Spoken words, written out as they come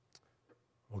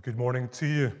Well, good morning to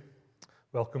you.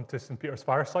 Welcome to St. Peter's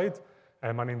Fireside.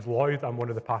 My name's Lloyd. I'm one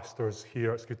of the pastors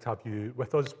here. It's good to have you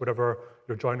with us, wherever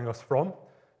you're joining us from,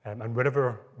 and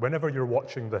whenever you're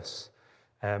watching this.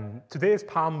 Today is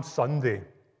Palm Sunday,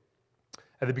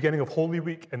 at the beginning of Holy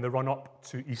Week in the run-up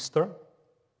to Easter.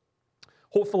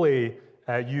 Hopefully,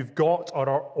 you've got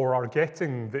or are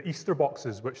getting the Easter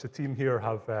boxes, which the team here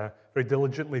have very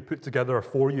diligently put together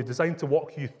for you, designed to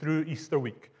walk you through Easter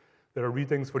week. There are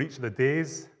readings for each of the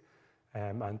days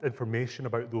and information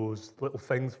about those little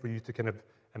things for you to kind of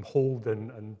hold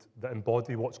and that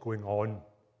embody what's going on.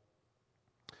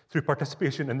 Through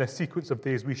participation in this sequence of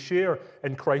days, we share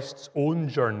in Christ's own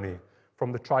journey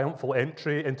from the triumphal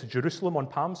entry into Jerusalem on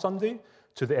Palm Sunday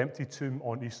to the empty tomb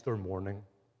on Easter morning.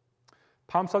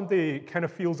 Palm Sunday kind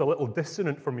of feels a little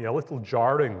dissonant for me, a little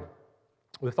jarring.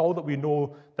 With all that we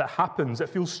know that happens, it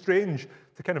feels strange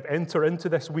to kind of enter into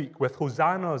this week with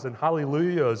hosannas and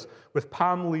hallelujahs, with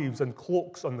palm leaves and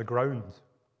cloaks on the ground.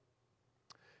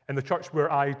 In the church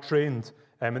where I trained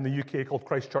in the UK called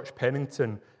Christ Church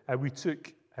Pennington, we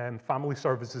took family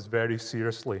services very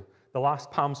seriously. The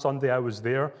last Palm Sunday I was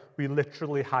there, we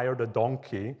literally hired a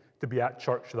donkey to be at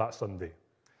church that Sunday.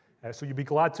 So you'd be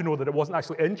glad to know that it wasn't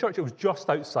actually in church, it was just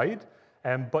outside,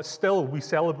 but still we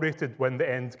celebrated when the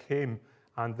end came.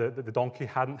 And the donkey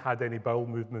hadn't had any bowel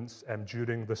movements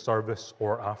during the service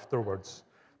or afterwards.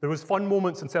 There was fun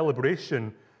moments in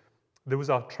celebration. There was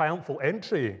a triumphal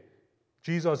entry.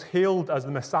 Jesus hailed as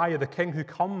the Messiah, the King who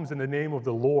comes in the name of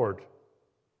the Lord.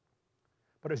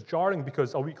 But it's jarring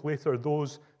because a week later,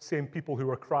 those same people who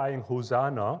were crying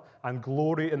Hosanna and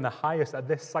glory in the highest at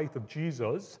this sight of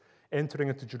Jesus entering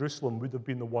into Jerusalem would have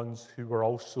been the ones who were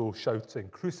also shouting,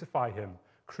 "Crucify him,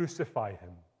 crucify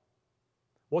him."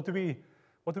 What do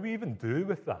we even do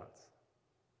with that?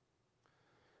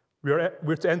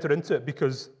 We're to enter into it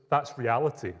because that's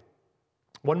reality.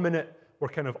 1 minute, we're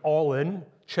kind of all in,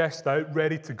 chest out,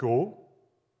 ready to go.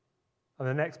 And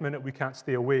the next minute, we can't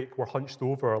stay awake. We're hunched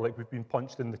over like we've been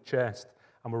punched in the chest,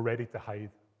 and we're ready to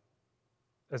hide.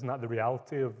 Isn't that the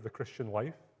reality of the Christian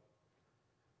life?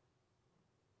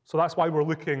 So that's why we're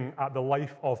looking at the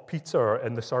life of Peter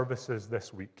in the services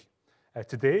this week.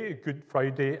 Today, Good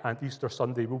Friday and Easter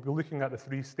Sunday, we'll be looking at the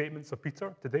 3 statements of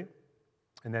Peter today,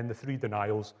 and then the 3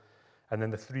 denials, and then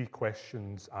the 3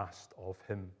 questions asked of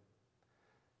him.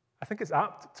 I think it's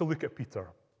apt to look at Peter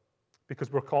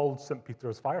because we're called St.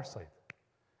 Peter's Fireside.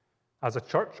 As a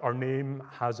church, our name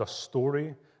has a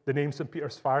story. The name St.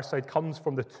 Peter's Fireside comes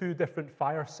from the 2 different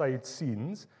fireside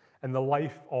scenes in the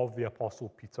life of the Apostle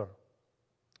Peter.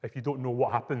 If you don't know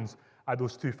what happens at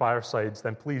those 2 firesides,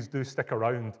 then please do stick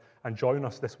around and join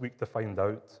us this week to find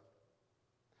out.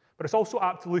 But it's also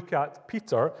apt to look at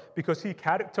Peter because he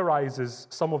characterizes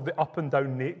some of the up and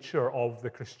down nature of the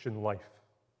Christian life.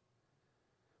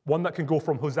 One that can go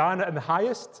from Hosanna in the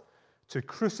highest to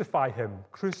crucify him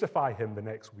the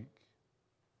next week.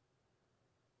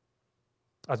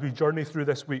 As we journey through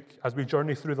this week, as we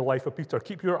journey through the life of Peter,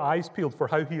 keep your eyes peeled for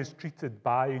how he is treated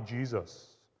by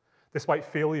Jesus, despite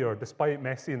failure, despite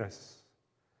messiness,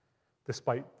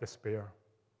 despite despair.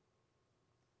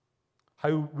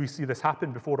 How we see this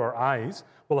happen before our eyes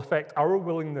will affect our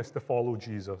willingness to follow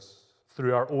Jesus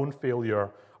through our own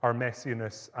failure, our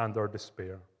messiness, and our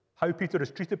despair. How Peter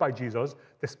is treated by Jesus,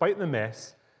 despite the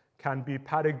mess, can be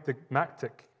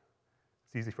paradigmatic.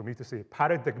 It's easy for me to say,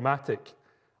 paradigmatic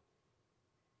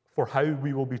for how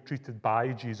we will be treated by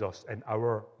Jesus in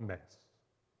our mess.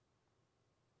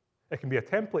 It can be a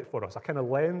template for us, a kind of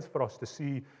lens for us to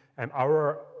see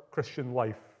our Christian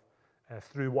life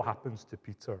through what happens to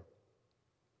Peter.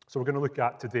 So we're going to look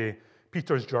at today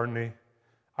Peter's journey,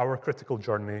 our critical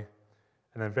journey,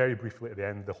 and then very briefly at the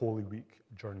end, the Holy Week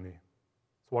journey.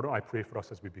 So why don't I pray for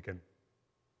us as we begin?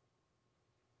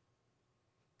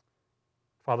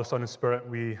 Father, Son, and Spirit,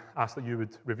 we ask that you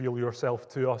would reveal yourself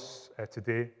to us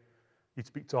today. You'd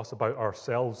speak to us about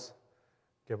ourselves.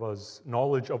 Give us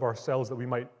knowledge of ourselves that we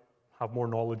might have more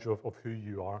knowledge of who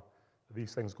you are.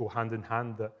 These things go hand in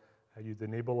hand, that you'd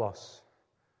enable us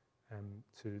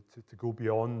to go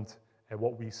beyond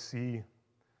what we see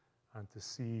and to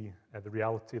see the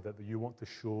reality that you want to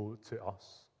show to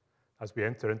us. As we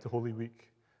enter into Holy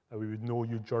Week, that we would know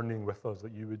you journeying with us,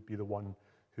 that you would be the one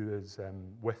who is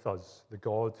with us, the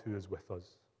God who is with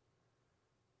us.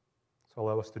 So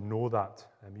allow us to know that,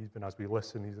 even as we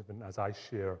listen, even as I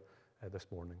share this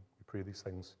morning. We pray these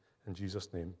things in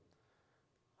Jesus' name.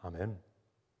 Amen.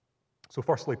 So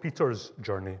firstly, Peter's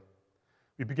journey.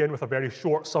 We begin with a very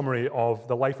short summary of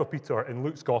the life of Peter in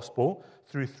Luke's Gospel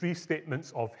through 3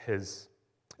 statements of his.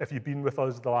 If you've been with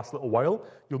us the last little while,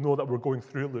 you'll know that we're going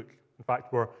through Luke. In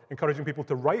fact, we're encouraging people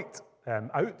to write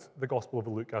out the Gospel of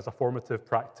Luke as a formative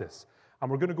practice. And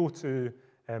we're going to go to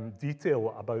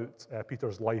detail about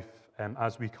Peter's life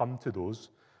as we come to those.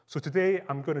 So today,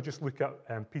 I'm going to just look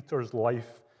at Peter's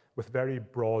life with very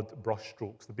broad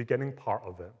brushstrokes, the beginning part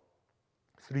of it.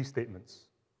 3 statements.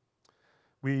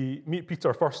 We meet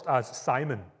Peter first as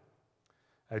Simon.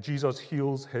 Jesus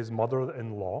heals his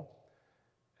mother-in-law.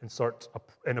 Insert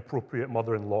inappropriate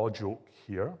mother-in-law joke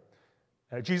here.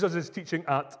 Jesus is teaching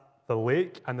at the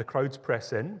lake, and the crowds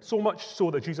press in, so much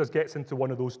so that Jesus gets into one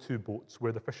of those 2 boats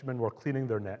where the fishermen were cleaning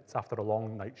their nets after a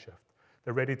long night shift.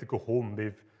 They're ready to go home.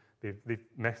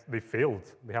 They've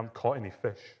failed. They haven't caught any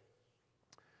fish.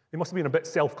 They must have been a bit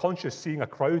self-conscious seeing a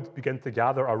crowd begin to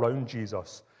gather around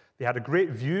Jesus. They had a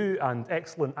great view and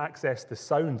excellent access to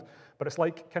sound, but it's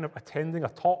like kind of attending a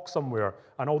talk somewhere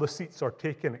and all the seats are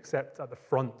taken except at the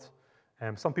front.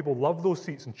 Some people love those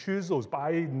seats and choose those, but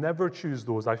I never choose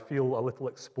those. I feel a little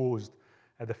exposed.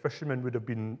 The fishermen would have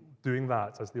been doing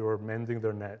that as they were mending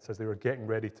their nets, as they were getting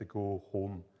ready to go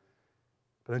home.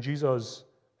 But then Jesus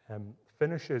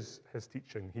finishes his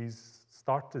teaching. He's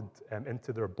started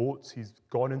into their boats. He's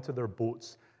gone into their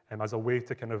boats as a way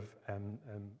to kind of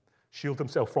shield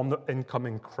himself from the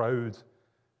incoming crowd.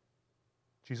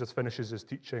 Jesus finishes his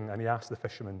teaching and he asks the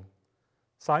fishermen,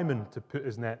 Simon, to put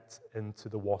his net into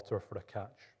the water for a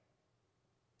catch.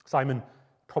 Simon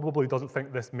probably doesn't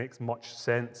think this makes much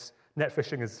sense. Net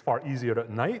fishing is far easier at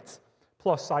night.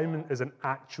 Plus, Simon is an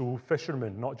actual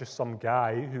fisherman, not just some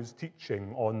guy who's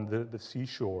teaching on the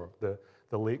seashore, the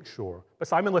lake shore. But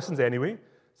Simon listens anyway.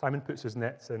 Simon puts his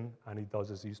nets in and he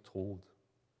does as he's told.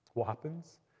 What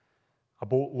happens? A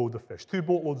boatload of fish, 2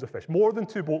 boatloads of fish, more than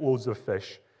 2 boatloads of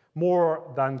fish, more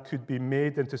than could be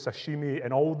made into sashimi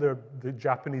in all the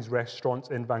Japanese restaurants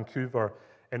in Vancouver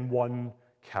in one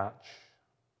catch.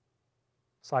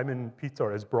 Simon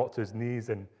Peter is brought to his knees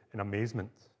in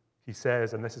amazement. He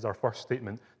says, and this is our first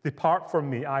statement, "Depart from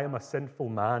me, I am a sinful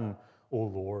man, O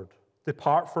Lord.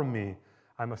 Depart from me,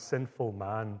 I'm a sinful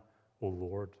man, O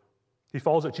Lord." He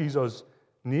falls at Jesus'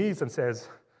 knees and says,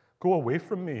 "Go away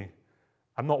from me.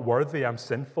 I'm not worthy, I'm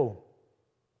sinful."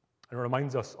 And it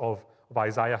reminds us of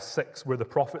Isaiah 6, where the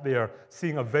prophet there,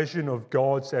 seeing a vision of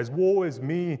God, says, "Woe is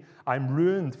me, I'm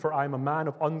ruined, for I'm a man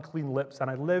of unclean lips,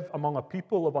 and I live among a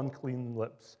people of unclean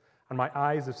lips, and my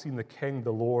eyes have seen the King,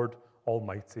 the Lord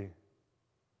Almighty."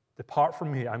 Depart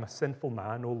from me, I'm a sinful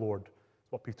man, O Lord, is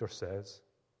what Peter says.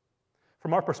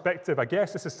 From our perspective, I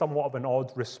guess this is somewhat of an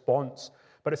odd response,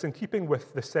 but it's in keeping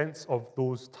with the sense of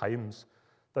those times,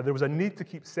 that there was a need to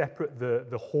keep separate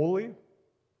the holy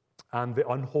and the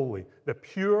unholy. The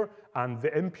pure and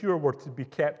the impure were to be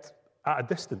kept at a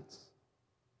distance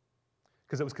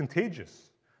because it was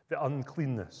contagious, the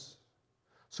uncleanness.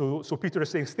 So Peter is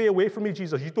saying, stay away from me,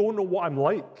 Jesus. You don't know what I'm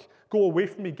like. Go away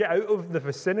from me. Get out of the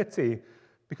vicinity,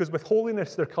 because with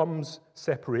holiness there comes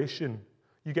separation.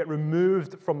 You get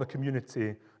removed from the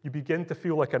community. You begin to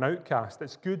feel like an outcast.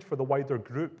 It's good for the wider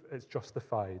group. It's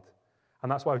justified.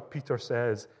 And that's why Peter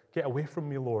says, get away from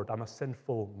me, Lord. I'm a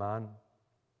sinful man.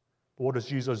 But what does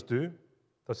Jesus do?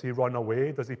 Does he run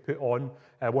away? Does he put on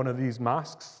one of these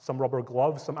masks, some rubber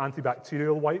gloves, some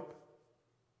antibacterial wipe?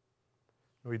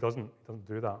 No, he doesn't. He doesn't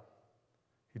do that.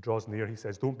 He draws near. He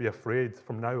says, don't be afraid.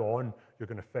 From now on, you're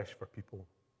going to fish for people.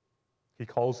 He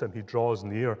calls him. He draws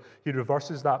near. He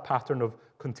reverses that pattern of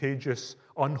contagious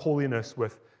unholiness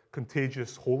with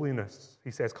contagious holiness.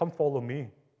 He says, come follow me.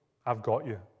 I've got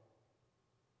you.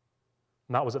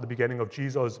 And that was at the beginning of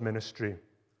Jesus' ministry.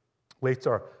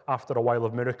 Later, after a while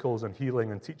of miracles and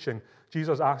healing and teaching,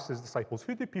 Jesus asked his disciples,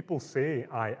 who do people say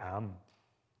I am?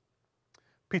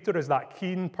 Peter is that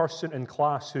keen person in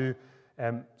class who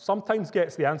sometimes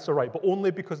gets the answer right, but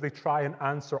only because they try and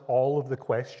answer all of the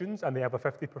questions and they have a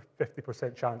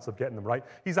 50% chance of getting them right.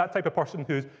 He's that type of person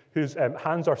whose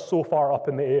hands are so far up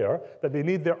in the air that they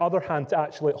need their other hand to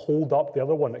actually hold up the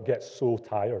other one that gets so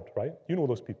tired, right? You know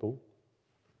those people.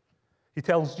 He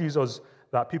tells Jesus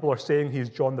that people are saying he's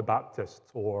John the Baptist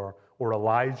or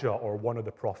Elijah or one of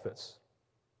the prophets.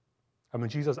 And when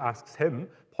Jesus asks him,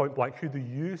 point blank, who do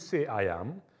you say I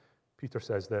am? Peter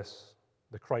says this,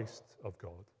 the Christ of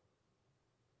God,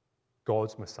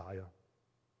 God's Messiah.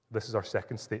 This is our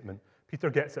second statement. Peter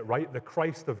gets it right, the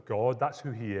Christ of God, that's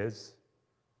who he is.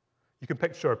 You can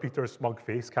picture Peter's smug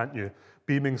face, can't you?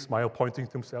 Beaming smile, pointing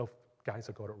to himself. Guys,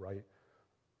 I got it right.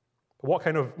 But what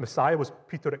kind of Messiah was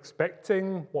Peter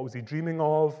expecting? What was he dreaming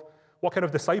of? What kind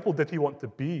of disciple did he want to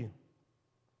be?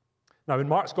 Now, in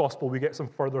Mark's gospel, we get some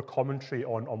further commentary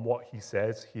on what he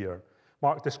says here.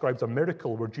 Mark describes a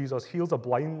miracle where Jesus heals a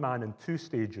blind man in 2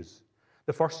 stages.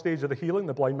 The first stage of the healing,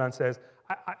 the blind man says,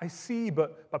 I see,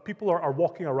 but people are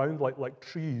walking around like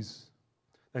trees.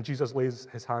 Then Jesus lays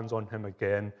his hands on him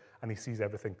again, and he sees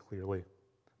everything clearly.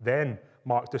 Then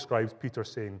Mark describes Peter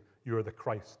saying, "You are the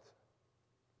Christ."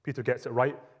 Peter gets it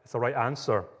right. It's the right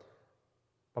answer.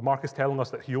 But Mark is telling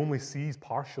us that he only sees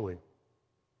partially.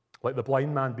 Like the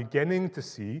blind man beginning to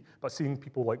see, but seeing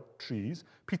people like trees,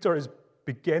 Peter is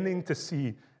beginning to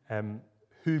see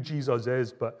who Jesus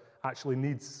is, but actually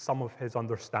needs some of his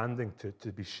understanding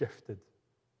to be shifted.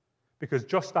 Because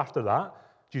just after that,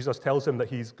 Jesus tells him that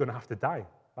he's going to have to die.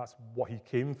 That's what he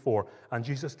came for. And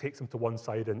Jesus takes him to one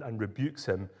side and rebukes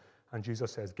him. And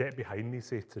Jesus says, "Get behind me,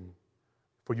 Satan,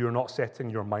 for you're not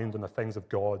setting your mind on the things of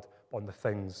God, but on the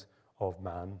things of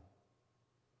man."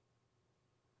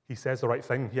 He says the right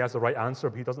thing. He has the right answer,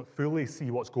 but he doesn't fully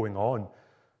see what's going on.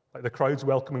 Like the crowds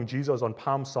welcoming Jesus on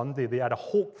Palm Sunday, they had a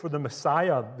hope for the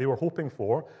Messiah they were hoping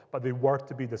for, but they were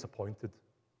to be disappointed.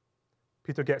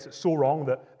 Peter gets it so wrong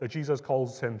that Jesus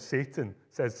calls him Satan,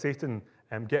 says, "Satan,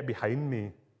 get behind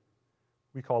me."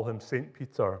 We call him Saint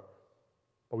Peter,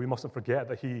 but we mustn't forget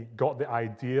that he got the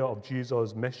idea of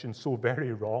Jesus' mission so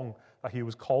very wrong that he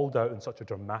was called out in such a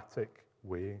dramatic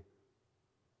way.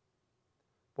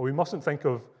 But we mustn't think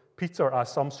of Peter as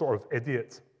some sort of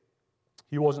idiot.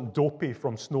 He wasn't Dopey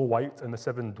from Snow White and the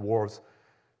Seven Dwarfs.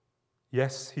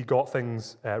 Yes, he got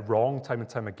things wrong time and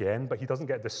time again, but he doesn't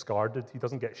get discarded. He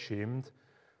doesn't get shamed.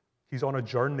 He's on a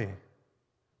journey.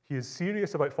 He is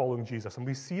serious about following Jesus, and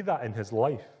we see that in his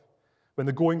life. When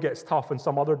the going gets tough and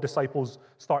some other disciples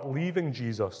start leaving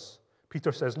Jesus,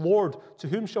 Peter says, "Lord, to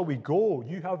whom shall we go?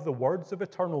 You have the words of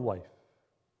eternal life."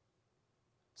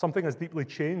 Something has deeply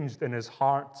changed in his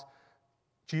heart.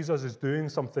 Jesus is doing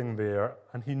something there,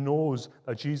 and he knows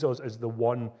that Jesus is the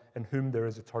one in whom there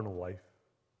is eternal life.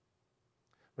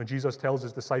 When Jesus tells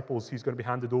his disciples he's going to be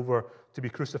handed over to be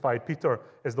crucified, Peter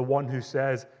is the one who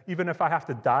says, "Even if I have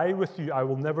to die with you, I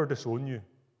will never disown you."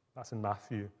 That's in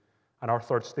Matthew. And our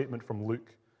third statement from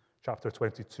Luke chapter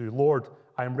 22, "Lord,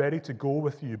 I am ready to go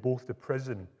with you both to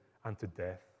prison and to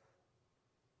death."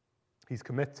 He's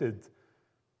committed.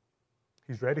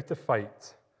 He's ready to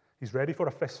fight. He's ready for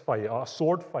a fist fight, a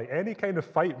sword fight, any kind of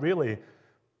fight, really.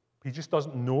 He just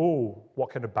doesn't know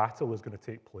what kind of battle is going to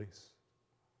take place.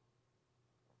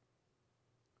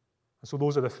 And so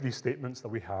those are the three statements that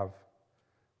we have.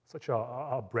 Such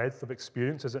a breadth of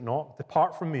experience, is it not?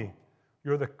 "Depart from me.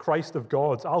 You're the Christ of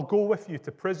God. I'll go with you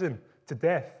to prison, to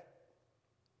death."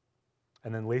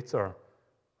 And then later,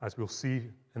 as we'll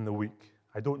see in the week,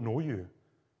 "I don't know you."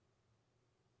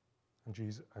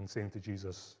 And saying to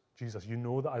Jesus, "Jesus, you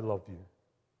know that I love you."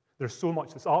 There's so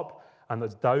much that's up and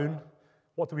that's down.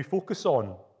 What do we focus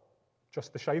on?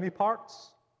 Just the shiny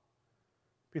parts?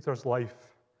 Peter's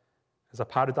life is a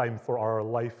paradigm for our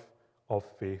life of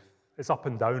faith. It's up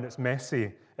and down, it's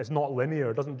messy, it's not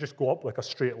linear, it doesn't just go up like a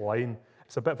straight line.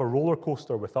 It's a bit of a roller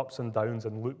coaster with ups and downs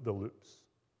and loop-the-loops.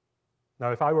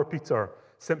 Now, if I were Peter,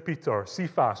 St. Peter,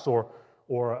 Cephas, or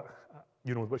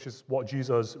which is what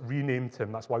Jesus renamed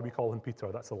him, that's why we call him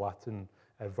Peter, that's the Latin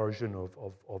version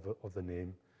of the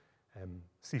name.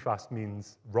 Cephas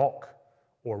means rock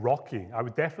or rocky. I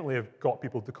would definitely have got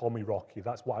people to call me Rocky.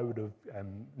 That's what I would have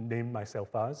named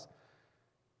myself as.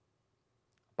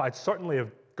 But I'd certainly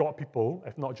have got people,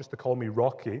 if not just to call me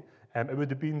Rocky, it would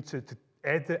have been to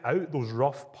edit out those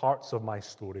rough parts of my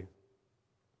story.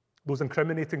 Those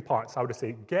incriminating parts, I would have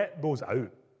said, get those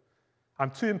out.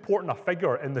 I'm too important a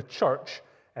figure in the church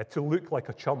to look like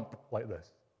a chump like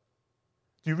this.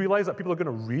 Do you realize that people are going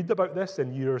to read about this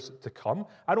in years to come?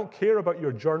 I don't care about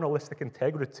your journalistic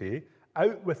integrity.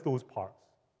 Out with those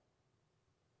parts.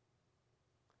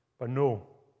 But no,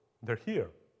 they're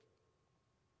here.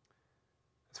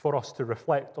 It's for us to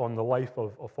reflect on the life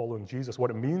of following Jesus, what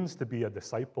it means to be a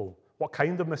disciple, what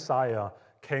kind of Messiah,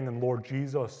 King and Lord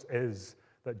Jesus is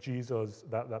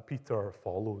that Peter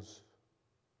follows.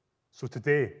 So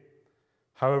today,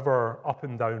 however up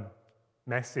and down,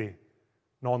 messy,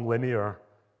 non-linear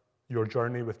your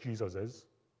journey with Jesus is,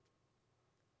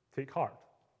 take heart.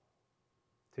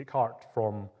 Take heart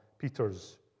from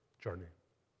Peter's journey.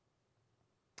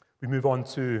 We move on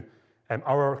to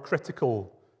our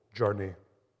critical journey.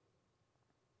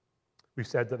 We've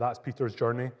said that that's Peter's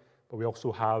journey, but we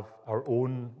also have our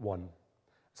own one.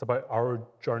 It's about our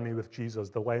journey with Jesus,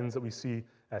 the lens that we see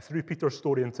through Peter's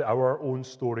story into our own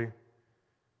story.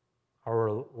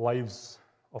 Our lives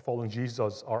of following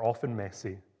Jesus are often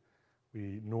messy.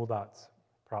 We know that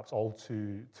perhaps all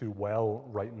too well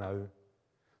right now.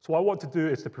 So what I want to do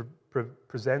is to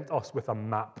present us with a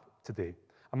map today.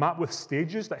 A map with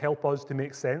stages that help us to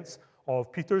make sense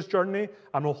of Peter's journey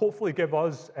and will hopefully give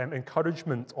us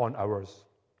encouragement on ours.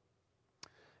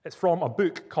 It's from a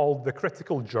book called The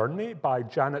Critical Journey by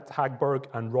Janet Hagberg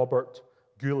and Robert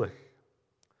Guelich.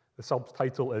 The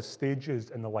subtitle is Stages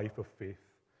in the Life of Faith.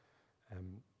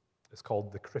 It's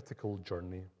called The Critical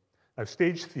Journey. Now,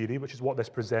 stage theory, which is what this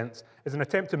presents, is an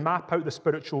attempt to map out the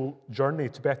spiritual journey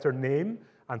to better name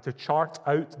and to chart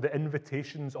out the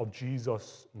invitations of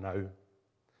Jesus now.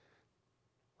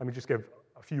 Let me just give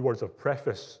a few words of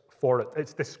preface for it.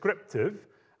 It's descriptive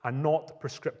and not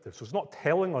prescriptive. So it's not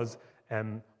telling us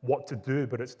what to do,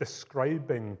 but it's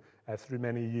describing through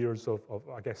many years of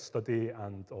study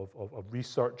and of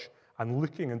research and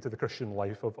looking into the Christian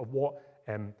life of what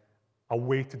a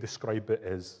way to describe it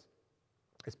is.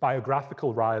 It's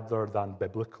biographical rather than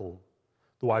biblical,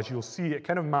 though as you'll see, it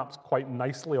kind of maps quite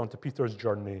nicely onto Peter's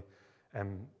journey.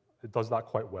 It does that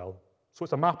quite well. So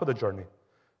it's a map of the journey.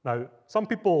 Now, some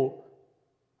people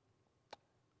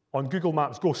on Google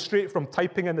Maps go straight from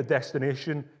typing in the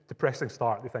destination to pressing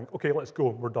start. They think, okay, let's go,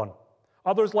 we're done.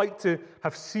 Others like to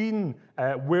have seen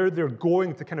where they're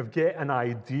going to kind of get an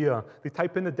idea. They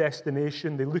type in the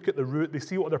destination, they look at the route, they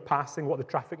see what they're passing, what the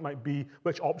traffic might be,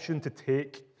 which option to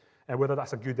take, and whether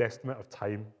that's a good estimate of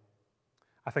time.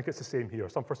 I think it's the same here.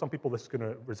 For some people, this is going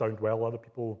to resound well. Other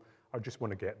people are just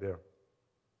want to get there.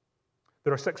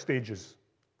 There are 6 stages,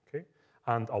 okay,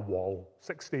 and a wall.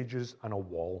 6 stages and a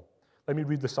wall. Let me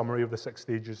read the summary of the 6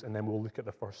 stages, and then we'll look at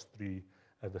the first 3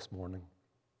 this morning.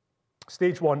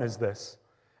 Stage 1 is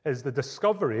the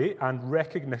discovery and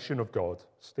recognition of God.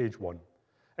 Stage 1.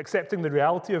 Accepting the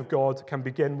reality of God can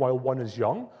begin while one is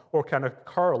young or can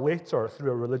occur later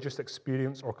through a religious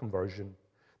experience or conversion.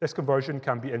 This conversion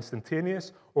can be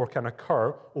instantaneous or can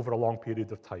occur over a long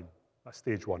period of time. That's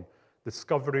stage 1,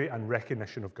 discovery and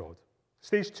recognition of God.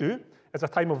 Stage 2 is a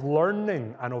time of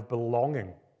learning and of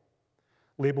belonging,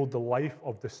 labeled the life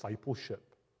of discipleship.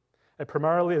 It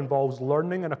primarily involves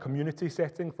learning in a community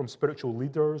setting from spiritual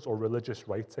leaders or religious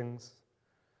writings.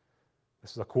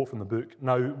 This is a quote from the book.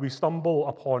 Now, we stumble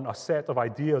upon a set of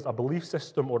ideas, a belief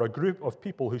system, or a group of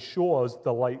people who show us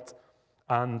the light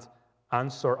and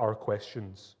answer our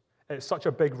questions. It's such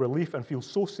a big relief and feels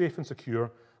so safe and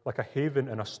secure, like a haven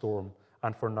in a storm.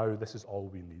 And for now, this is all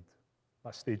we need.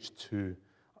 That's stage 2,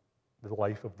 the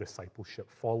life of discipleship,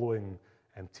 following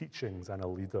teachings and a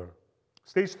leader.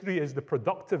 Stage 3 is the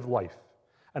productive life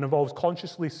and involves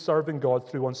consciously serving God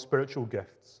through one's spiritual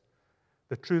gifts.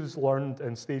 The truths learned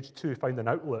in stage 2 find an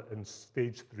outlet in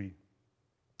stage 3.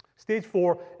 Stage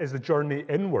 4 is the journey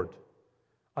inward,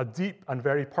 a deep and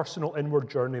very personal inward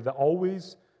journey that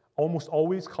almost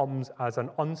always comes as an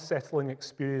unsettling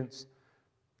experience,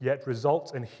 yet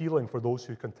results in healing for those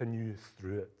who continue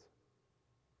through it.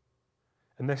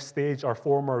 In this stage, our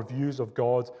former views of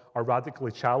God are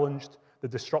radically challenged. The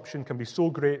disruption can be so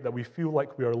great that we feel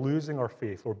like we are losing our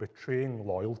faith or betraying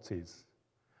loyalties.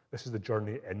 This is the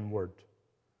journey inward.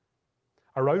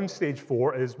 Around stage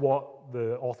 4 is what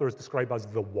the authors describe as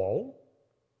the wall.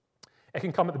 It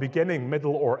can come at the beginning,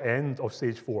 middle, or end of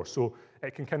stage 4. So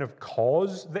it can kind of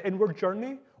cause the inward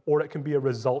journey, or it can be a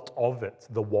result of it,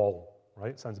 the wall,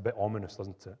 right? Sounds a bit ominous,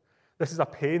 doesn't it? This is a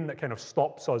pain that kind of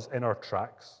stops us in our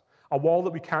tracks. A wall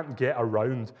that we can't get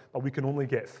around, but we can only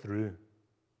get through.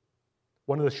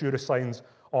 One of the surest signs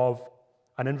of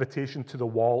an invitation to the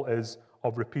wall is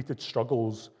of repeated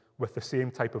struggles with the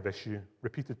same type of issue,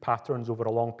 repeated patterns over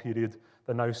a long period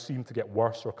that now seem to get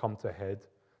worse or come to a head.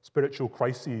 Spiritual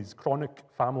crises, chronic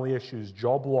family issues,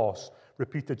 job loss,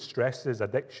 repeated stresses,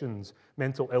 addictions,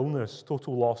 mental illness,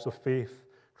 total loss of faith,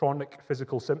 chronic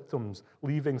physical symptoms,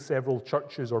 leaving several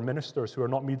churches or ministers who are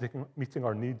not meeting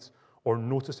our needs, or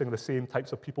noticing the same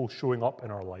types of people showing up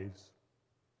in our lives.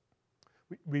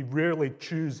 We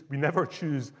never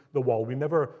choose the wall. We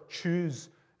never choose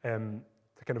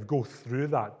to kind of go through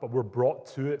that, but we're brought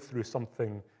to it through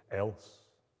something else.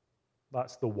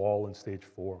 That's the wall in stage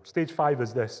 4. Stage 5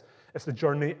 is this. It's the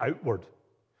journey outward,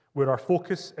 where our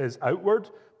focus is outward,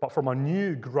 but from a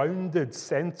new, grounded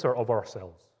center of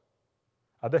ourselves.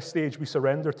 At this stage, we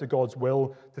surrender to God's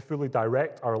will to fully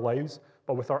direct our lives,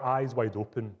 but with our eyes wide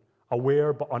open,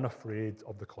 aware but unafraid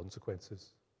of the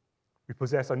consequences. We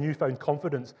possess a newfound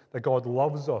confidence that God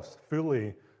loves us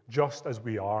fully, just as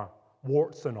we are,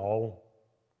 warts and all.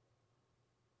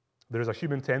 There is a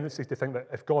human tendency to think that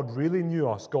if God really knew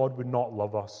us, God would not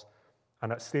love us.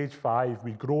 And at stage 5,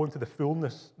 we grow into the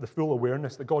full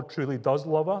awareness that God truly does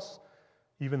love us,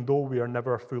 even though we are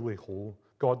never fully whole.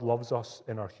 God loves us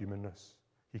in our humanness.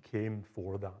 He came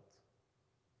for that.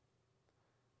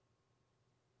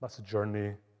 That's a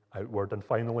journey outward. And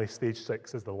finally, stage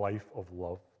 6 is the life of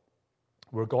love.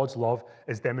 where God's love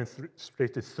is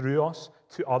demonstrated through us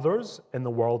to others in the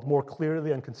world more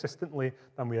clearly and consistently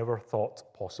than we ever thought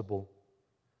possible.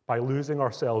 By losing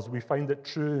ourselves, we find it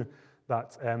true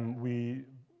that we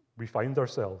find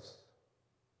ourselves.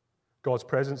 God's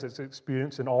presence is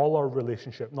experienced in all our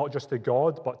relationship, not just to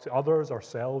God, but to others,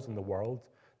 ourselves, and the world.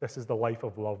 This is the life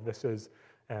of love. This is,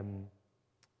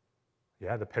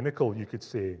 the pinnacle, you could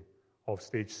say, of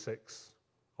stage 6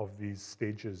 of these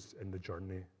stages in the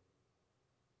journey.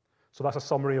 So that's a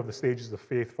summary of the stages of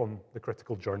faith from the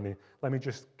critical journey. Let me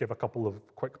just give a couple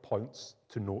of quick points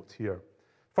to note here.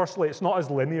 Firstly, it's not as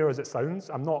linear as it sounds.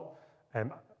 I'm not,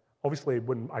 obviously,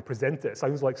 when I present it, it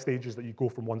sounds like stages that you go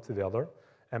from one to the other.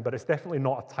 But it's definitely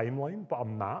not a timeline, but a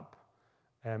map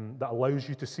that allows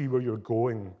you to see where you're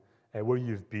going, where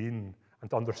you've been, and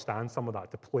to understand some of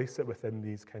that, to place it within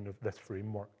this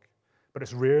framework. But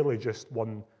it's rarely just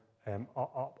one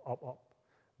up.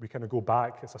 We kind of go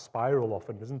back. It's a spiral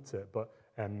often, isn't it? But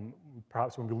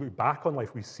perhaps when we look back on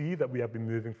life, we see that we have been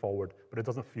moving forward, but it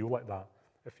doesn't feel like that.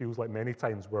 It feels like many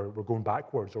times we're going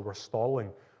backwards, or we're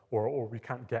stalling, or we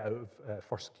can't get out of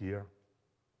first gear.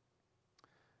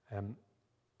 And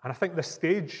I think this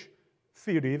stage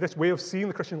theory, this way of seeing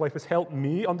the Christian life, has helped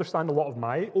me understand a lot of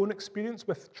my own experience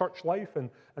with church life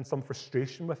and some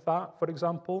frustration with that, for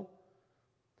example.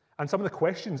 And some of the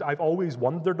questions I've always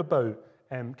wondered about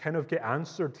kind of get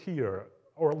answered here,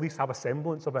 or at least have a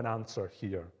semblance of an answer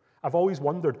here. I've always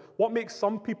wondered, what makes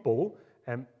some people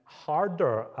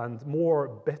harder and more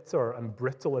bitter and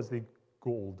brittle as they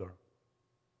go older?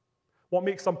 What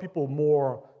makes some people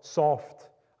more soft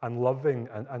and loving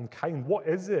and kind? What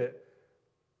is it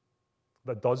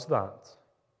that does that?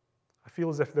 I feel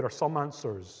as if there are some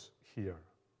answers here.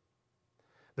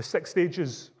 The 6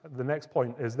 stages, the next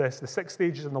point is this: the 6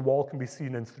 stages in the wall can be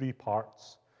seen in 3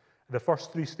 parts. The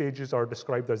first 3 stages are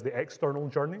described as the external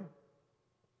journey.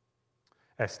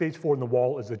 Stage 4 in the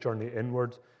wall is the journey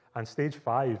inward, and stage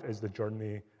 5 is the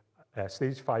journey.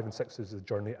 Stage 5 and 6 is the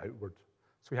journey outward.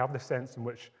 So we have the sense in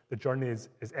which the journey is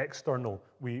external.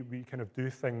 We kind of do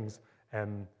things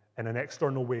in an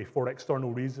external way for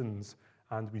external reasons,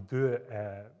 and we do it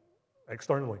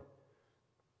externally.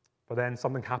 But then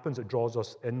something happens that draws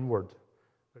us inward,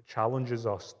 that challenges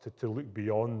us to look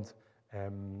beyond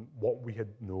what we had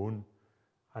known.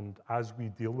 And as we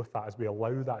deal with that, as we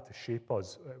allow that to shape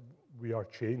us, we are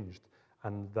changed,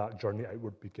 and that journey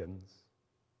outward begins.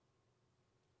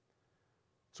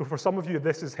 So for some of you,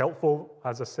 this is helpful.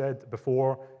 As I said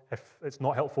before, if it's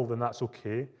not helpful, then that's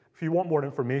okay. If you want more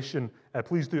information,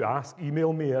 please do ask.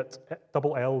 Email me at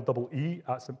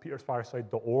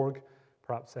LLEE@stpetersfireside.org.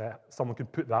 Perhaps someone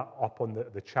could put that up on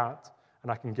the chat,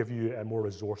 and I can give you more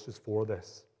resources for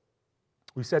this.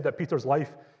 We said that Peter's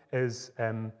life is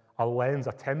a lens,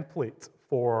 a template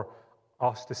for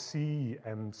us to see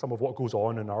some of what goes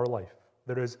on in our life.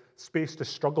 There is space to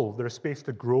struggle. There is space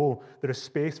to grow. There is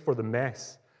space for the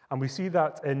mess. And we see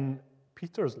that in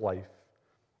Peter's life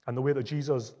and the way that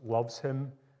Jesus loves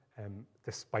him.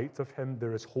 Despite of him,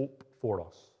 there is hope for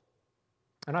us.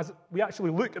 And as we actually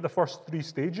look at the first 3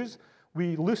 stages,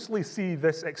 we loosely see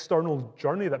this external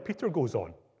journey that Peter goes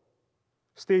on.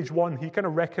 Stage 1, he kind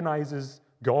of recognizes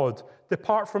God.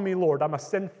 Depart from me, Lord, I'm a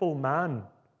sinful man.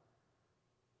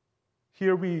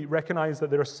 Here we recognize that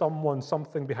there is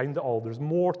something behind it all. There's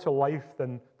more to life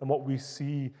than what we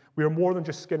see. We are more than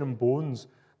just skin and bones.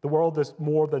 The world is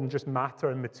more than just matter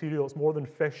and material. It's more than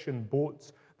fish and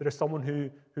boats. There is someone who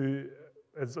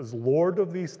is Lord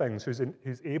of these things,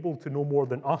 who's able to know more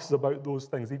than us about those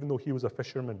things, even though he was a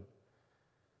fisherman.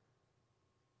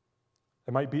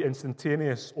 It might be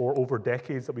instantaneous or over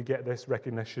decades that we get this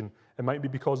recognition. It might be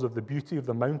because of the beauty of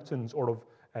the mountains or of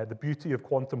the beauty of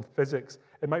quantum physics.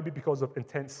 It might be because of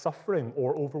intense suffering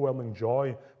or overwhelming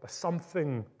joy, but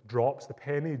something drops, the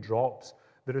penny drops.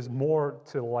 There is more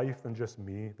to life than just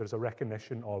me. There's a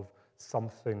recognition of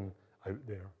something out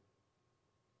there.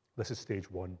 This is stage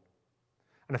 1.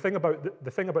 And the thing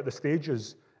about the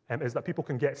stages is that people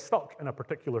can get stuck in a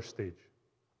particular stage.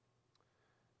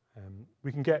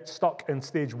 We can get stuck in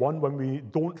stage 1 when we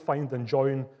don't find and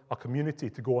join a community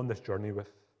to go on this journey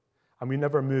with. And we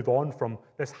never move on from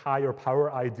this higher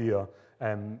power idea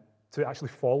to actually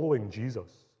following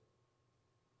Jesus.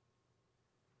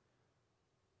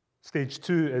 Stage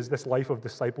 2 is this life of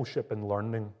discipleship and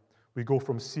learning. We go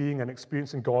from seeing and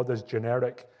experiencing God as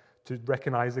generic to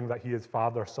recognizing that he is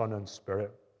Father, Son, and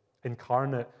Spirit,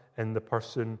 incarnate in the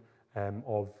person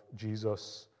of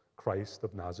Jesus Christ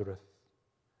of Nazareth.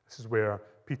 This is where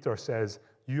Peter says,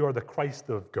 you are the Christ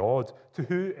of God. To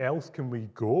who else can we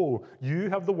go? You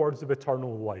have the words of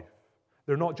eternal life.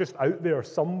 They're not just out there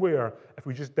somewhere if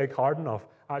we just dig hard enough.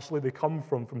 Actually, they come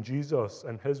from Jesus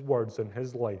and his words and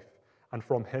his life and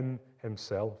from him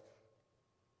himself.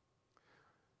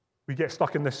 We get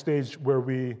stuck in this stage where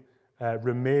we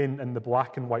remain in the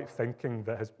black and white thinking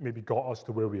that has maybe got us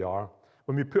to where we are.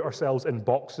 When we put ourselves in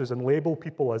boxes and label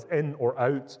people as in or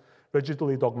out,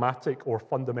 rigidly dogmatic or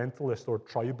fundamentalist or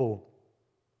tribal.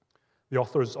 The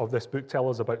authors of this book tell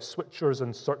us about switchers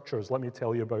and searchers. Let me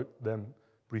tell you about them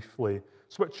briefly.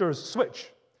 Switchers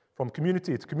switch from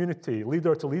community to community,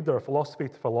 leader to leader, philosophy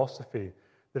to philosophy.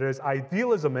 There is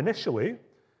idealism initially,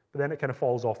 but then it kind of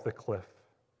falls off the cliff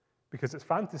because it's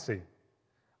fantasy.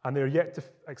 And they're yet to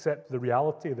accept the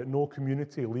reality that no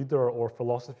community, leader, or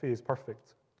philosophy is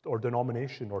perfect, or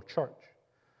denomination, or church.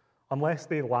 Unless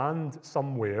they land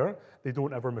somewhere, they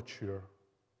don't ever mature.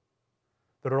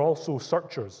 There are also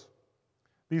searchers.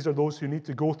 These are those who need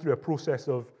to go through a process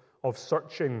of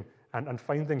searching and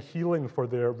finding healing for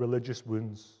their religious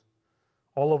wounds.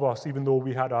 All of us, even though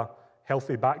we had a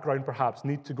healthy background perhaps,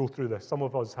 need to go through this. Some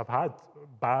of us have had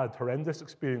bad, horrendous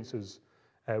experiences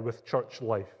with church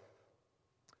life.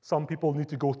 Some people need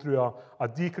to go through a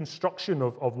deconstruction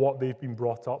of what they've been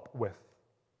brought up with.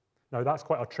 Now, that's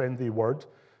quite a trendy word,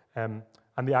 and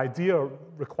the idea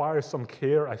requires some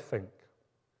care, I think.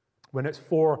 When it's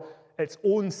for its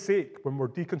own sake, when we're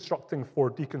deconstructing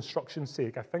for deconstruction's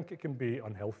sake, I think it can be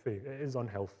unhealthy. It is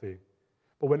unhealthy.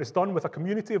 But when it's done with a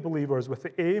community of believers with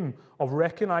the aim of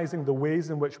recognizing the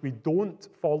ways in which we don't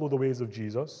follow the ways of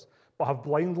Jesus, but have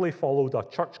blindly followed a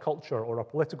church culture or a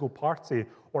political party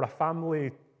or a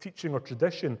family teaching or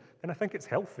tradition, then I think it's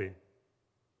healthy.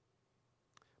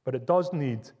 But it does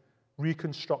need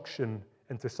reconstruction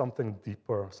into something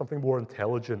deeper, something more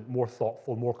intelligent, more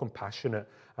thoughtful, more compassionate,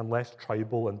 and less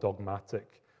tribal and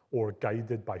dogmatic, or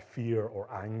guided by fear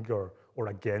or anger or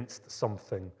against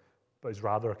something, but is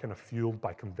rather kind of fueled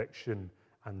by conviction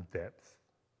and depth.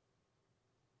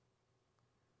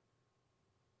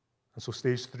 And so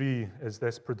stage 3 is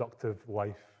this productive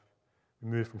life. We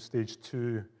move from stage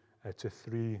 2 to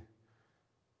 3.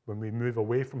 When we move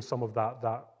away from some of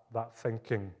that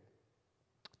thinking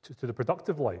to the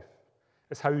productive life,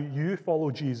 it's how you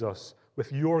follow Jesus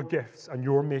with your gifts and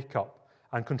your makeup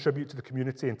and contribute to the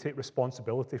community and take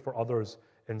responsibility for others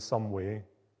in some way.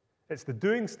 It's the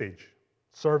doing stage,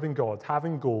 serving God,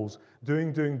 having goals,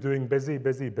 doing, busy,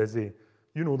 busy, busy.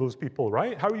 You know those people,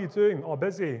 right? How are you doing? Oh,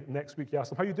 busy. Next week you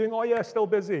ask them, how are you doing? Oh, yeah, still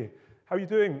busy. How are you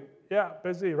doing? Yeah,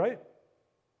 busy, right?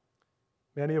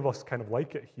 Many of us kind of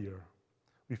like it here.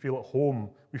 We feel at home.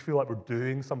 We feel like we're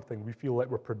doing something. We feel like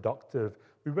we're productive.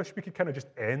 We wish we could kind of just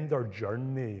end our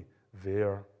journey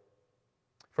there.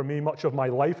 For me, much of my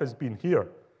life has been here.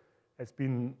 It's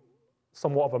been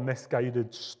somewhat of a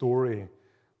misguided story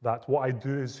that what I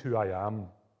do is who I am.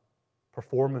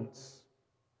 Performance.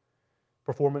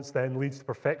 Performance then leads to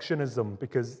perfectionism,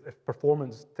 because if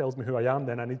performance tells me who I am,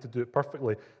 then I need to do it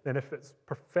perfectly. Then if it's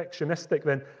perfectionistic,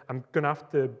 then I'm going to have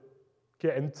to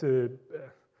get into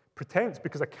pretense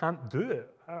because I can't do it.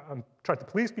 I'm trying to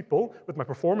please people with my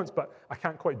performance, but I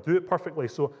can't quite do it perfectly,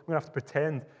 so I'm going to have to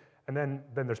pretend. And then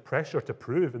there's pressure to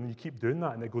prove, and you keep doing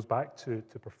that, and it goes back to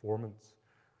performance.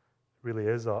 It really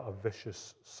is a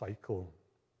vicious cycle.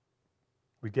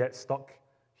 We get stuck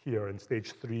here in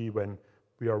stage 3 when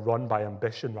we are run by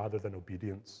ambition rather than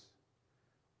obedience,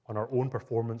 on our own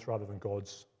performance rather than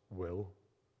God's will.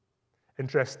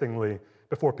 Interestingly,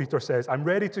 before Peter says, I'm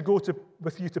ready to go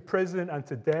with you to prison and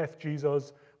to death,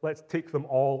 Jesus, let's take them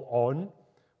all on,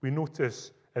 we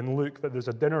notice in Luke that there's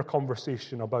a dinner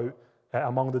conversation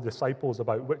among the disciples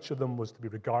about which of them was to be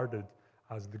regarded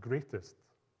as the greatest.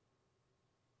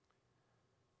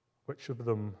 Which of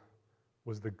them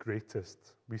was the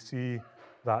greatest? We see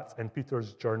that in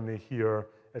Peter's journey here,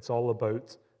 it's all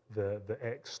about the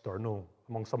external,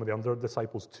 among some of the other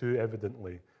disciples too,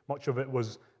 evidently. Much of it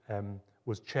was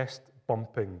chest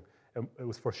bumping. It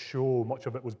was for show. Much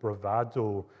of it was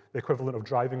bravado, the equivalent of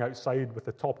driving outside with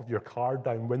the top of your car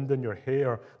down, wind in your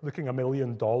hair, looking $1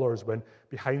 million when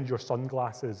behind your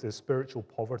sunglasses is spiritual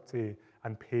poverty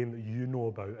and pain that you know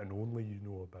about and only you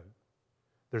know about.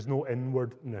 There's no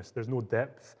inwardness. There's no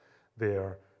depth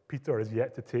there. Peter is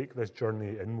yet to take this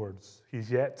journey inwards.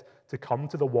 He's yet to come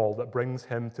to the wall that brings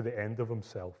him to the end of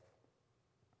himself.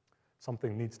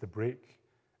 Something needs to break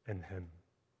in him.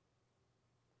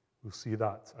 We'll see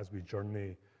that as we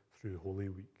journey through Holy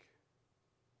Week.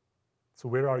 So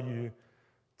where are you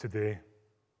today?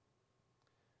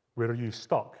 Where are you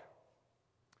stuck?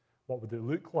 What would it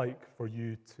look like for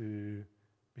you to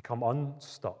become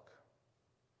unstuck?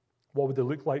 What would it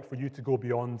look like for you to go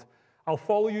beyond, I'll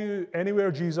follow you anywhere,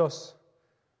 Jesus,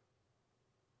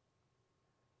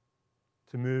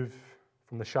 to move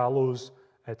from the shallows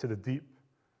to the deep,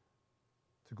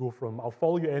 to go from I'll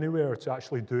follow you anywhere to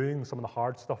actually doing some of the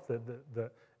hard stuff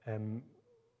that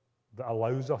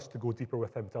allows us to go deeper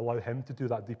with him, to allow him to do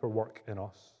that deeper work in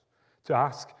us, to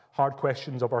ask hard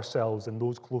questions of ourselves and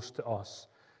those close to us,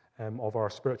 of our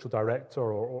spiritual director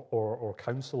or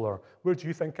counselor. Where do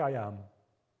you think I am?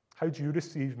 How do you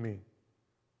receive me?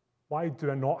 Why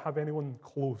do I not have anyone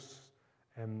close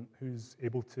who's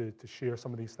able to share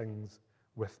some of these things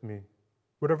with me?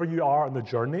 Wherever you are on the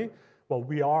journey, well,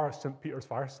 we are St. Peter's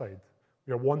Fireside.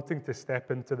 We are wanting to step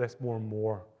into this more and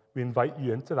more. We invite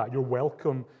you into that. You're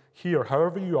welcome here.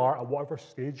 However you are, at whatever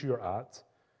stage you're at,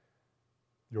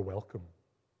 you're welcome.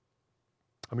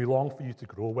 And we long for you to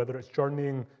grow, whether it's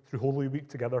journeying through Holy Week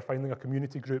together, finding a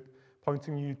community group,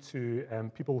 pointing you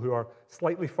to people who are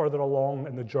slightly further along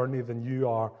in the journey than you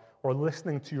are, or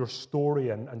listening to your story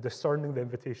and discerning the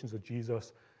invitations of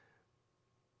Jesus.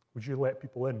 Would you let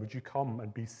people in? Would you come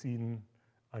and be seen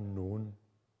and known?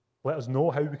 Let us know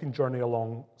how we can journey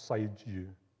alongside you.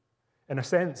 In a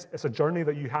sense, it's a journey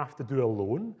that you have to do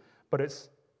alone, but it's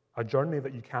a journey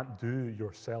that you can't do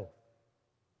yourself.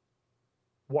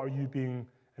 What are you being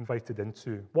invited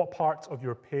into? What parts of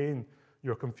your pain,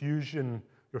 your confusion,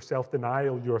 your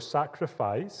self-denial, your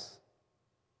sacrifice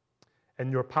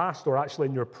in your past or actually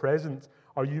in your present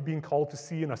are you being called to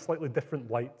see in a slightly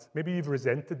different light? Maybe you've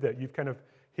resented it, you've kind of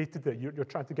hated it, you're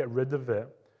trying to get rid of it.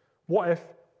 What if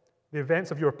the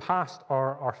events of your past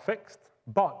are fixed,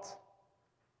 but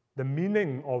the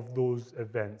meaning of those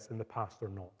events in the past are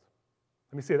not?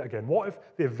 Let me say that again. What if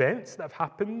the events that have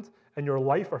happened in your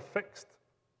life are fixed,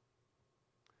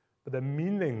 but the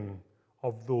meaning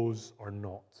of those are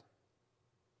not?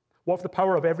 What if the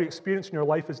power of every experience in your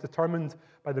life is determined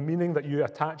by the meaning that you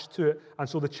attach to it? And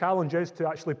so the challenge is to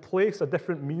actually place a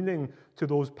different meaning to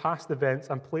those past events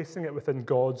and placing it within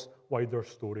God's wider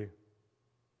story.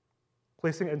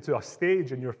 Placing it into a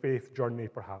stage in your faith journey,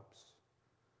 perhaps.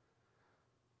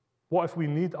 What if we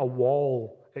need a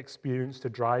wall experience to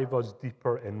drive us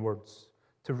deeper inwards,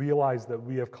 to realize that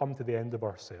we have come to the end of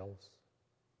ourselves?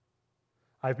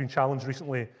 I've been challenged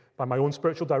recently by my own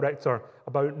spiritual director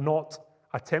about not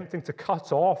attempting to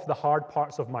cut off the hard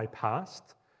parts of my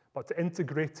past, but to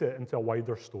integrate it into a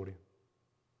wider story.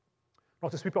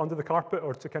 Not to sweep it under the carpet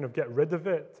or to kind of get rid of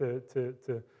it,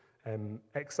 to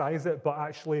excise it, but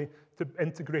actually to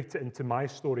integrate it into my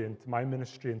story, into my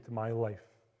ministry, into my life.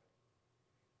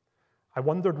 I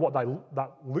wondered what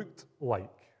that looked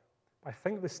like. I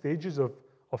think the stages of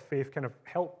faith kind of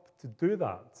help to do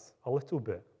that a little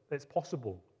bit. It's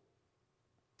possible.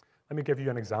 Let me give you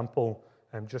an example,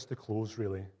 just to close,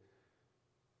 really.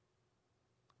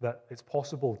 That it's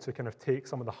possible to kind of take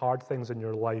some of the hard things in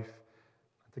your life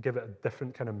and to give it a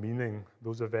different kind of meaning.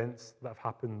 Those events that have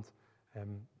happened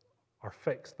are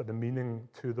fixed, but the meaning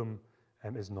to them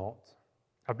is not.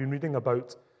 I've been reading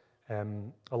about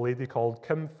a lady called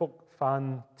Kim Phuc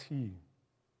Phan Thi.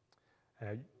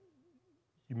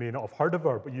 You may not have heard of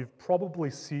her, but you've probably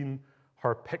seen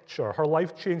her picture. Her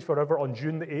life changed forever on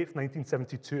June the 8th,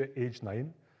 1972, at age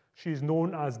 9. She's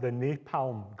known as the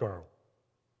Napalm Girl.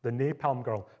 The Napalm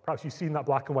Girl. Perhaps you've seen that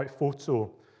black and white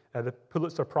photo, the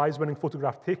Pulitzer Prize-winning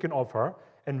photograph taken of her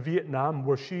in Vietnam,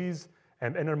 where she's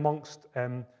in amongst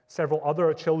several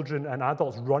other children and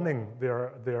adults running.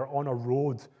 They're on a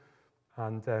road,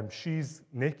 and she's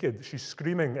naked. She's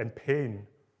screaming in pain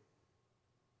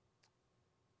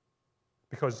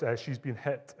because she's been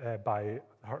hit by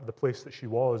the place that she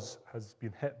has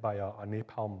been hit by a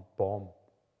napalm bomb.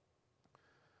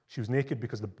 She was naked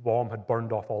because the bomb had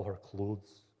burned off all her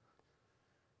clothes.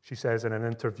 She says in an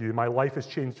interview, "My life has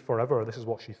changed forever." This is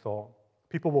what she thought.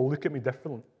 "People will look at me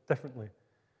differently.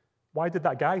 Why did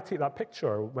that guy take that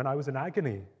picture when I was in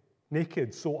agony,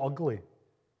 naked, so ugly?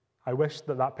 I wish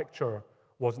that picture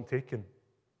wasn't taken."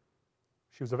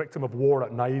 She was a victim of war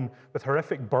at 9 with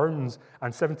horrific burns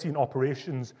and 17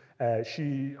 operations.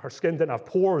 Her skin didn't have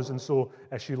pores, and so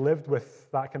she lived with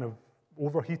that kind of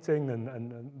overheating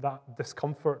and that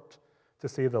discomfort, to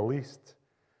say the least.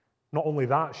 Not only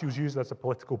that, she was used as a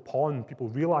political pawn. People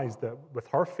realized that with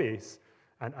her face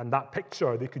and that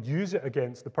picture, they could use it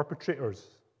against the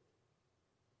perpetrators.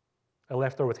 It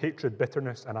left her with hatred,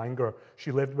 bitterness, and anger.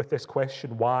 She lived with this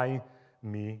question: why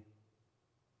me?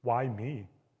 Why me?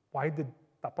 Why did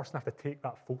that person have to take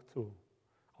that photo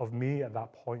of me at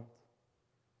that point?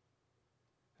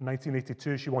 In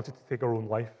 1982, she wanted to take her own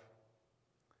life.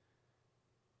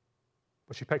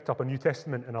 But she picked up a New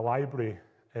Testament in a library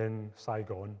in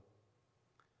Saigon.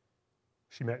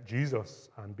 She met Jesus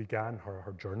and began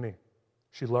her journey.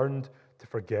 She learned to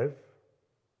forgive.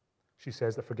 She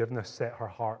says that forgiveness set her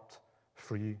heart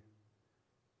free.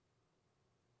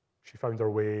 She found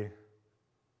her way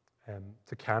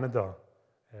to Canada,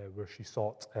 where she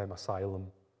sought asylum.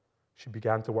 She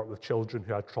began to work with children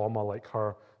who had trauma like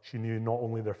her. She knew not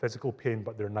only their physical pain,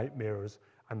 but their nightmares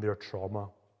and their trauma.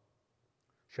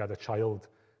 She had a child.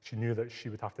 She knew that she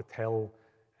would have to tell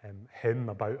him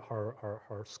about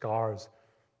her scars.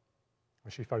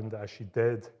 And she found that as she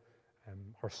did,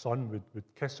 her son would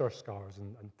kiss her scars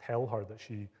and tell her that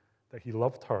he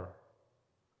loved her.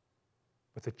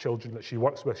 With the children that she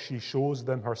works with, she shows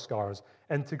them her scars,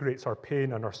 integrates her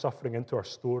pain and her suffering into her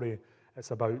story.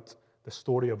 It's about the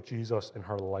story of Jesus in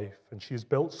her life. And she's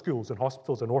built schools and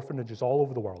hospitals and orphanages all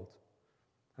over the world.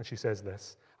 And she says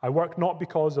this: I work not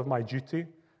because of my duty,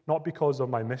 not because of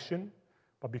my mission,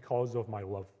 but because of my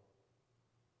love.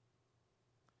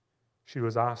 She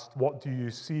was asked, what do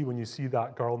you see when you see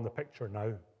that girl in the picture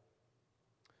now?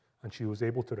 And she was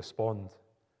able to respond,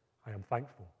 I am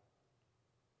thankful.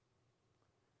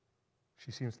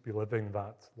 She seems to be living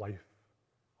that life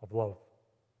of love.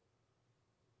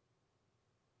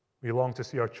 We long to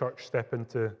see our church step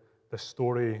into the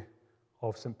story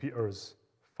of St. Peter's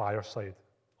fireside.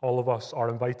 All of us are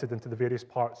invited into the various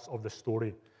parts of the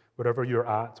story, wherever you're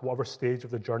at, whatever stage of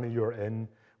the journey you're in,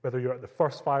 whether you're at the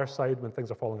first fireside when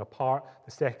things are falling apart,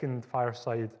 the second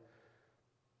fireside,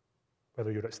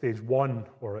 whether you're at stage 1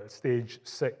 or at stage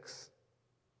 6.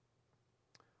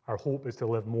 Our hope is to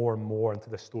live more and more into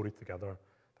this story together,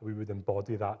 that we would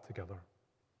embody that together.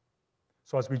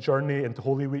 So as we journey into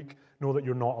Holy Week, know that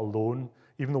you're not alone.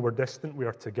 Even though we're distant, we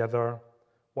are together.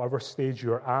 Whatever stage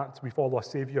you're at, we follow a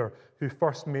Savior who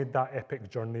first made that epic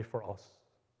journey for us.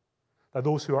 That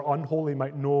those who are unholy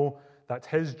might know that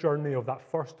his journey of that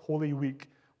first Holy Week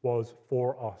was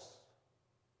for us,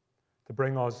 to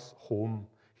bring us home.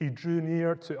 He drew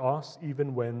near to us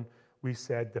even when we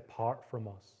said, depart from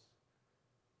us.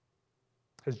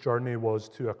 His journey was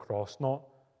to a cross, not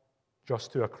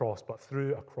just to a cross, but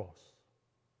through a cross.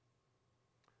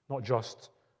 Not just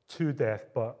to death,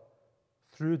 but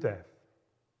through death.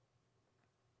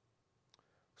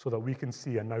 So that we can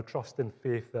see and now trust in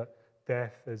faith that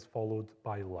death is followed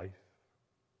by life.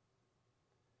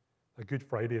 That Good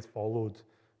Friday is followed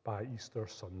by Easter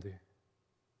Sunday.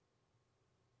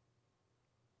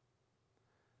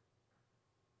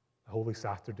 The Holy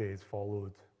Saturday is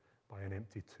followed by an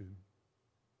empty tomb.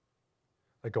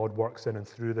 That God works in and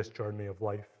through this journey of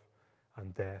life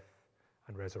and death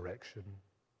and resurrection,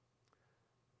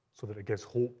 so that it gives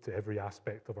hope to every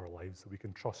aspect of our lives, that we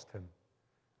can trust him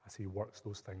as he works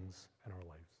those things in our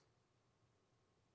lives.